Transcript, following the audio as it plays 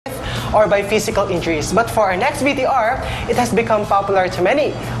or by physical injuries. But for our next BTR, it has become popular to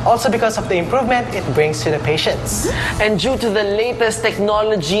many, also because of the improvement it brings to the patients. And due to the latest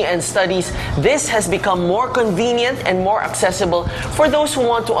technology and studies, this has become more convenient and more accessible for those who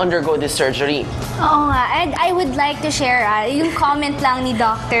want to undergo this surgery. Oo nga, and I would like to share yung comment lang ni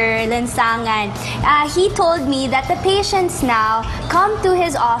Dr. Lansangan. He told me that the patients now come to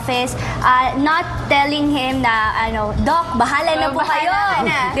his office not telling him na, Doc, bahala na po kayo.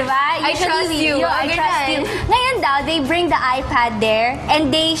 Diba? I trust you. I trust you. Ngayon daw, they bring the iPad there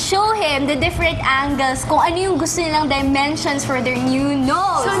and they show him the different angles kung ano yung gusto nilang dimensions for their new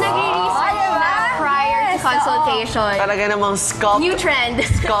nose. So, nag-research na prior to consultation. Talaga namang New trend.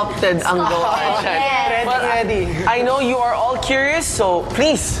 sculpted ang gawa dyan. But Ready. I know you are all curious, so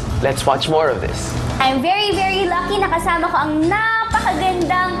please, let's watch more of this. I'm very, very lucky na kasama ko ang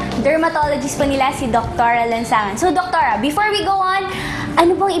napakagandang dermatologist po nila, si Dr. Lansangan. So, Doktora, before we go on,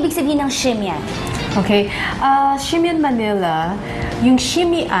 ano pong ibig sabihin ng Shimmian? Okay, Shimmian Manila, yung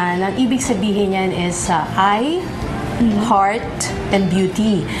Shimmian, ang ibig sabihin niyan is eye, heart, and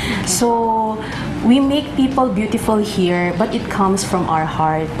beauty. So, we make people beautiful here, but it comes from our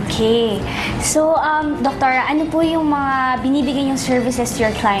heart. Okay. So, Doktora, ano po yung mga binibigay yung services to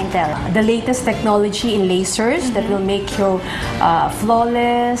your clientele? The latest technology in lasers that will make you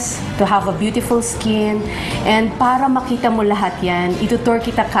flawless, to have a beautiful skin, and para makita mo lahat yan, itutur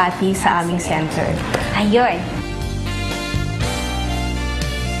kita, Cathy, sa aming center. Ayun.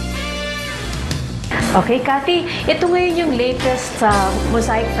 Okay, Cathy, ito ngayon yung latest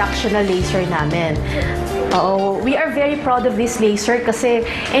mosaic fractional laser namin. We are very proud of this laser kasi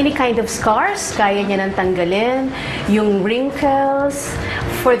any kind of scars, kaya niya nang tanggalin. Yung wrinkles,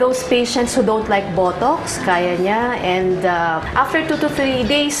 for those patients who don't like Botox, kaya niya. And after 2 to 3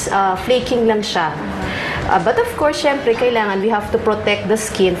 days, flaking lang siya. But of course, syempre, kailangan we have to protect the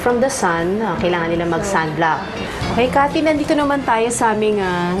skin from the sun. Kailangan nila mag-sunblock. Okay, Cathy, nandito naman tayo sa aming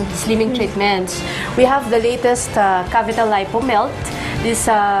slimming treatments. We have the latest cavital lipomelt. This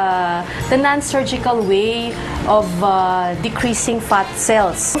the non-surgical way of decreasing fat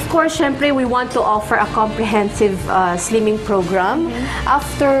cells. Of course, syempre, we want to offer a comprehensive slimming program.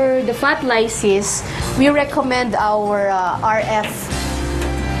 After the fat lysis, we recommend our RF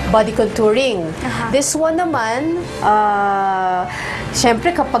body contouring. This one naman,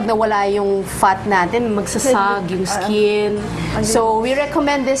 syempre kapag nawala yung fat natin, magsasag yung skin. So, we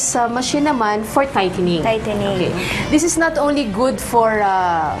recommend this machine naman for tightening. Okay. This is not only good for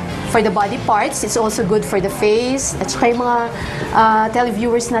the body parts, it's also good for the face. At saka yung mga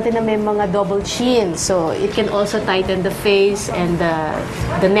televiewers natin na may mga double chin. So, it can also tighten the face and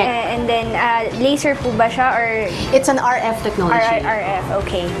the neck. And then, laser po ba siya or? It's an RF technology. RF,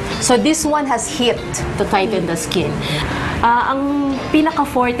 okay. So this one has heat to tighten the skin. Ang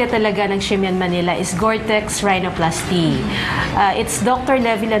pinaka-forte talaga ng Shimmian Manila is Gore-Tex Rhinoplasty. It's Dr.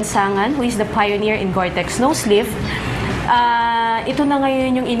 Levi and Dra, who is the pioneer in Gore-Tex nose lift. Ito na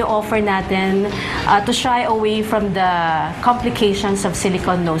ngayon yung ino-offer natin to shy away from the complications of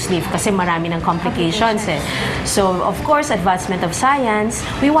silicone nose lift kasi marami ng complications eh. So, of course, advancement of science,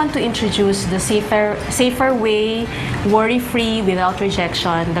 we want to introduce the safer way, worry-free, without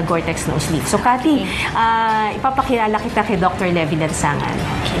rejection, the Gore-Tex nose lift. So, Cathy, ipapakilala kita kay Dr. Levi and Dra.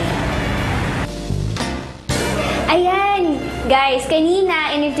 Okay. Ayan! Guys,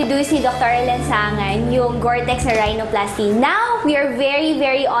 kanina in-introduce ni Dr. Lansangan yung Gore-Tex na rhinoplasty. Now, we are very,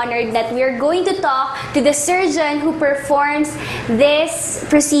 very honored that we are going to talk to the surgeon who performs this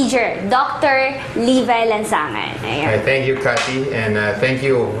procedure, Dr. Levi Lansangan. Ayan. Thank you, Cathy, and thank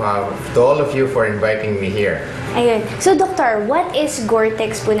you to all of you for inviting me here. Ayun. So, Doctor, what is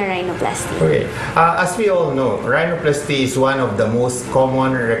Gore-Tex po na rhinoplasty? Okay. As we all know, rhinoplasty is one of the most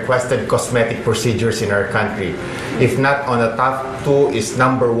common requested cosmetic procedures in our country. If not on the top 2 is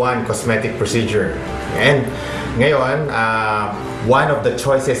 #1 cosmetic procedure. And ngayon, one of the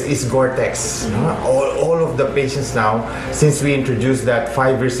choices is Gore-Tex. All of the patients now, since we introduced that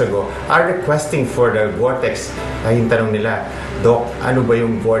 5 years ago, are requesting for the Gore-Tex. Ay, yung tanong nila, Doc, ano ba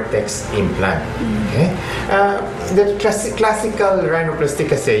yung Gore-Tex implant? Okay? The classical rhinoplasty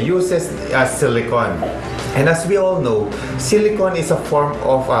kasi uses silicone. And as we all know, silicone is a form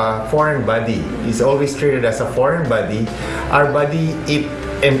of a foreign body. It's always treated as a foreign body. Our body, it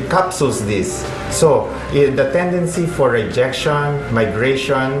encapsulates this. So, the tendency for rejection,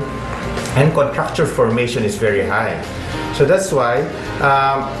 migration, and contracture formation is very high. So that's why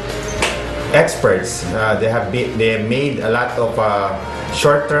experts, they have made a lot of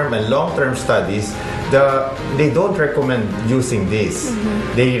short-term and long-term studies. They don't recommend using this.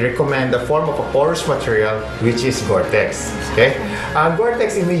 They recommend a form of a porous material, which is Gore-Tex. Okay,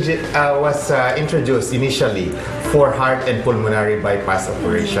 Gore-Tex was introduced initially for heart and pulmonary bypass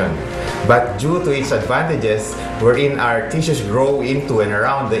operation, but due to its advantages, wherein our tissues grow into and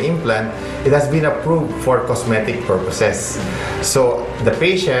around the implant, it has been approved for cosmetic purposes. So the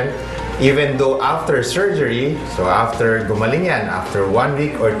patient, even though after surgery, so after gumaling yan, after 1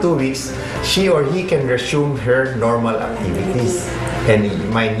 week or 2 weeks, she or he can resume her normal activities. And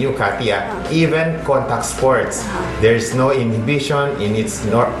mind you, Katia, even contact sports, there's no inhibition in its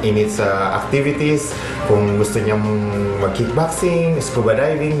activities. Kung gusto niyang mag-kickboxing, scuba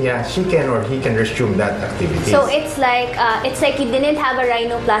diving, yeah, she can or he can resume that activity. So it's like you didn't have a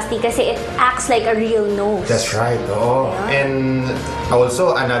rhinoplasty kasi it acts like a real nose. That's right, oo. And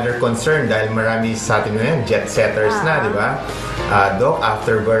also, another concern, dahil marami sa atin ngayon, jet setters na, di ba? Doc,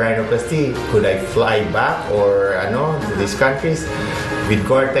 after rhinoplasty, could I fly back or to these countries? With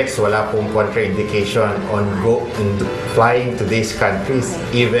Gore-Tex, wala pong contraindication on flying to these countries,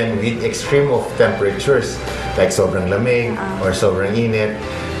 even with extreme of temperatures, like sobrang lamig or sobrang init.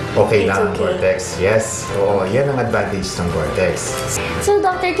 Okay lang ang Gore-Tex. Yes. Oo, yan ang advantage ng Gore-Tex. So,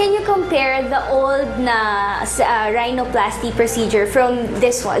 doctor, can you compare the old na rhinoplasty procedure from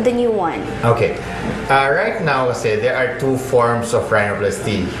this one, the new one? Okay. Right now, kasi there are two forms of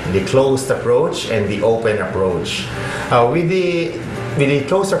rhinoplasty: the closed approach and the open approach. With the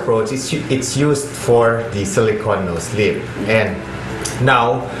closed approach, it's used for the silicone nose lip. And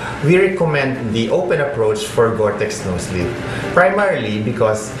now, we recommend the open approach for Gore-Tex nose lip. Primarily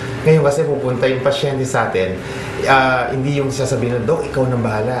because ngayon kasi pupunta yung pasyente sa atin, hindi yung sasabihin na, Dok, ikaw nang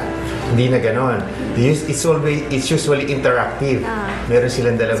bahala. Hindi na ganon. It's usually interactive. Meron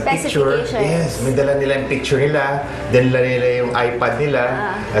silang dalang picture. Yes, may dala nila yung picture nila. Dala nila yung iPad nila.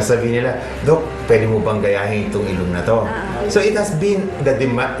 Sabihin nila, Dok, pwede mo bang gayahin itong ilong na to? So it has been the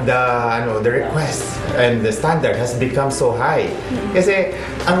request and the standard has become so high. Kasi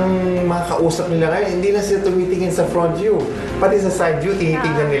ang mga kausap nila ngayon, hindi na sila tumitingin sa front view. Pati sa side view,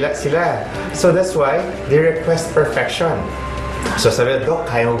 tinitingnan nila sila. So that's why they request perfection. So sabi nila, Dok,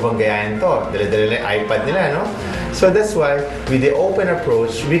 kaya mo bang gayahin to? Dala-dala nila yung iPad nila, no? So that's why, with the open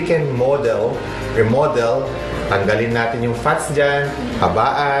approach, we can remodel, tanggalin natin yung fats dyan,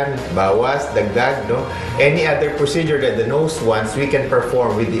 habaan, bawas, dagdag, no? Any other procedure that the nose wants, we can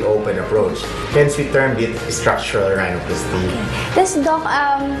perform with the open approach. Hence, we termed it structural rhinoplasty. Tapos, Doc,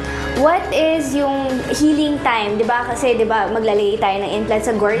 what is yung healing time? Diba? Kasi, diba, maglalagay tayo ng implant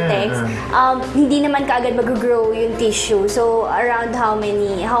sa Gore-Tex. Hindi naman kaagad mag-grow yung tissue. So, around how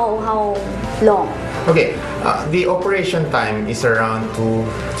long? Okay, the operation time is around 2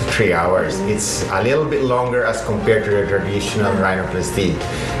 to 3 hours. It's a little bit longer as compared to the traditional rhinoplasty.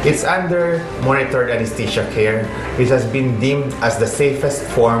 It's under monitored anesthesia care, which has been deemed as the safest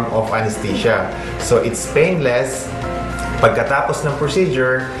form of anesthesia. So it's painless. Pagkatapos ng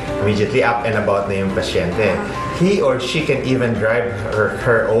procedure, immediately up and about na yung pasyente. He or she can even drive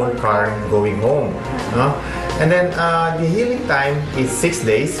her own car going home. No? And then the healing time is 6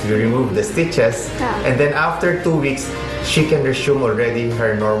 days. We remove the stitches, and then after 2 weeks, she can resume already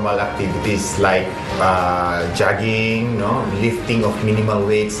her normal activities like jogging, no, lifting of minimal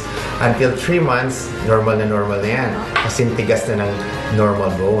weights. Until 3 months, normal na yan. Kasi tigas na ng normal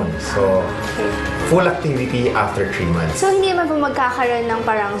bone. So, full activity after 3 months. So, hindi naman po magkakaroon ng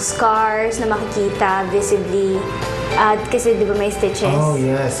parang scars na makikita visibly? Kasi di ba may stitches? Oh,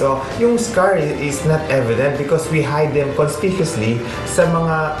 yes. So, yung scar is not evident because we hide them conspicuously sa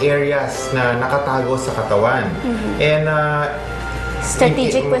mga areas na nakatago sa katawan. And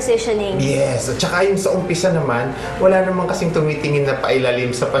strategic positioning. Yes. At saka yung sa umpisa naman, wala naman kasing tumitingin na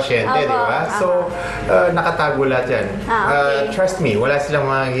pailalim sa pasyente, di ba? So, nakatago lahat yan. Okay. Trust me, wala silang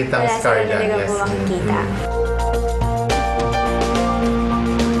makikitang scar dyan. Wala silang makikita.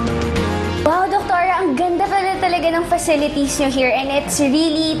 Wow, Doktora, ang ganda pala talaga ng facilities nyo here, and it's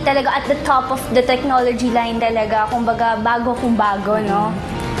really talaga at the top of the technology line talaga. Kumbaga, bago kung bago, no?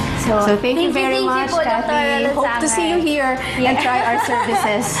 So thank you very much, po, Kathy. Hope to see you here and try our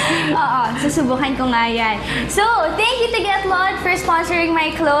services. Oo, susubukan ko nga yan. So, thank you to Get Lot for sponsoring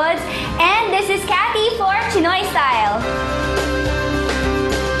my clothes. And this is Kathy for Chinoy Style.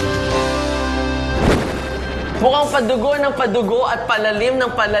 Mukhang padugo ng padugo at palalim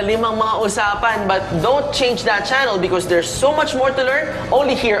ng palalim ang mga usapan. But don't change that channel because there's so much more to learn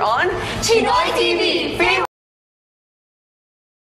only here on Chinoy TV!